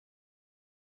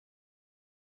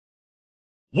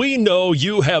We know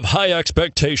you have high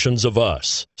expectations of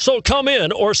us, so come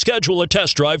in or schedule a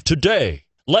test drive today.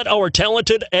 Let our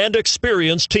talented and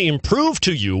experienced team prove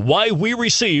to you why we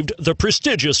received the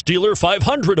prestigious Dealer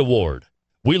 500 Award.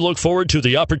 We look forward to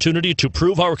the opportunity to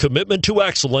prove our commitment to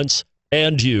excellence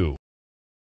and you.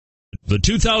 The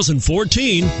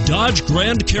 2014 Dodge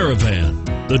Grand Caravan.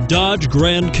 The Dodge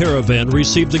Grand Caravan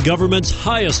received the government's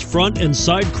highest front and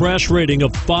side crash rating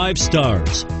of 5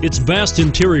 stars. Its vast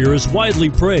interior is widely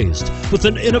praised, with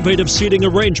an innovative seating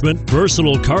arrangement,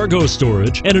 versatile cargo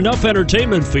storage, and enough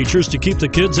entertainment features to keep the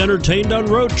kids entertained on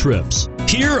road trips.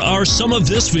 Here are some of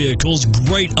this vehicle's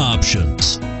great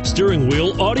options: steering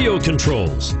wheel audio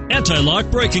controls, anti-lock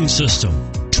braking system,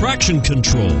 traction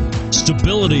control,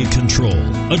 stability control,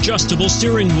 adjustable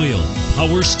steering wheel,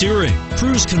 power steering,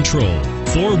 cruise control,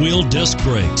 4-wheel disc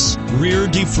brakes, rear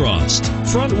defrost,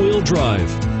 front wheel drive.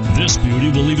 This beauty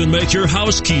will even make your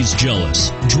house keys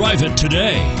jealous. Drive it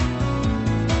today.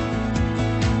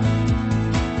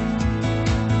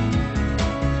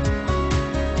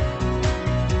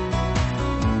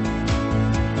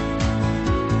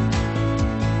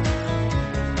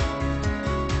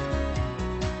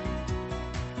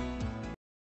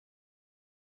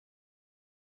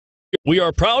 We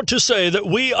are proud to say that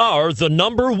we are the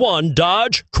 #1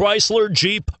 Dodge, Chrysler,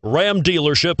 Jeep, Ram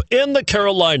dealership in the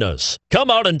Carolinas. Come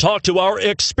out and talk to our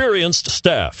experienced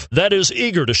staff that is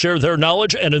eager to share their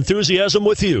knowledge and enthusiasm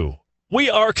with you. We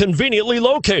are conveniently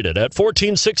located at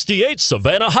 1468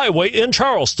 Savannah Highway in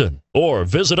Charleston. Or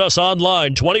visit us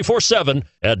online 24/7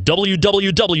 at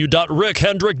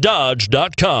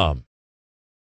www.rickhendrickdodge.com.